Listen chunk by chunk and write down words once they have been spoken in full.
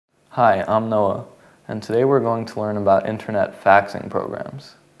Hi, I'm Noah, and today we're going to learn about internet faxing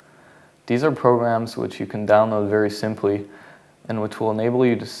programs. These are programs which you can download very simply and which will enable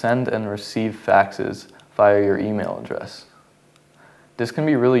you to send and receive faxes via your email address. This can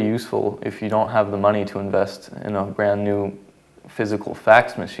be really useful if you don't have the money to invest in a brand new physical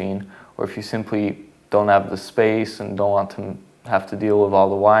fax machine, or if you simply don't have the space and don't want to have to deal with all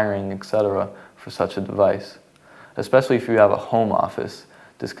the wiring, etc. for such a device. Especially if you have a home office,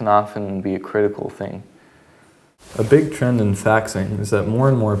 this can often be a critical thing. A big trend in faxing is that more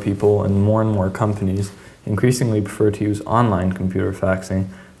and more people and more companies increasingly prefer to use online computer faxing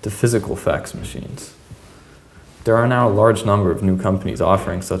to physical fax machines. There are now a large number of new companies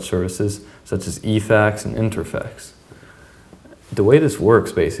offering such services, such as eFax and Interfax. The way this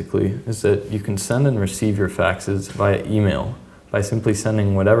works, basically, is that you can send and receive your faxes via email by simply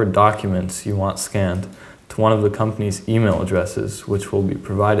sending whatever documents you want scanned to one of the company's email addresses, which will be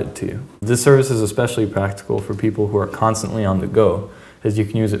provided to you. This service is especially practical for people who are constantly on the go, as you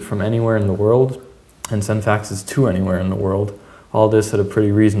can use it from anywhere in the world and send faxes to anywhere in the world, all this at a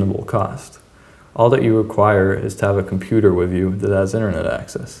pretty reasonable cost. All that you require is to have a computer with you that has internet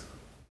access.